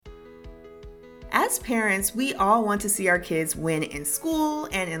As parents, we all want to see our kids win in school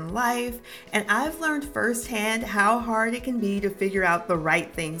and in life, and I've learned firsthand how hard it can be to figure out the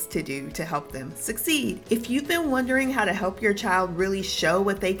right things to do to help them succeed. If you've been wondering how to help your child really show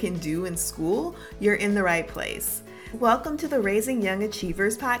what they can do in school, you're in the right place. Welcome to the Raising Young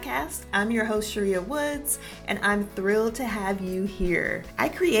Achievers podcast. I'm your host, Sharia Woods, and I'm thrilled to have you here. I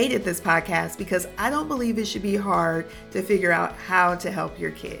created this podcast because I don't believe it should be hard to figure out how to help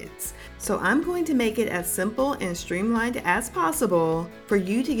your kids. So I'm going to make it as simple and streamlined as possible for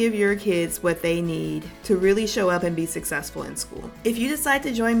you to give your kids what they need to really show up and be successful in school. If you decide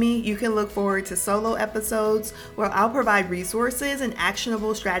to join me, you can look forward to solo episodes where I'll provide resources and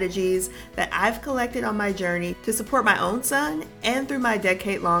actionable strategies that I've collected on my journey to support my own son and through my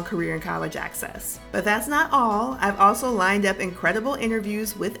decade-long career in college access. But that's not all. I've also lined up incredible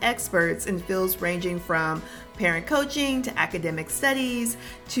interviews with experts in fields ranging from parent coaching to academic studies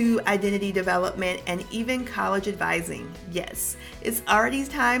to identity development and even college advising. Yes, it's already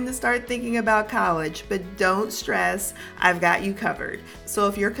time to start thinking about college, but don't stress, I've got you covered. So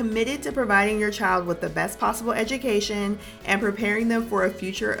if you're committed to providing your child with the best possible education and preparing them for a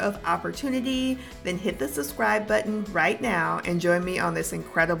future of opportunity, then hit the subscribe button right now and join me on this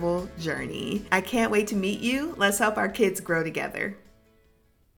incredible journey. I can't wait to meet you. Let's help our kids grow together.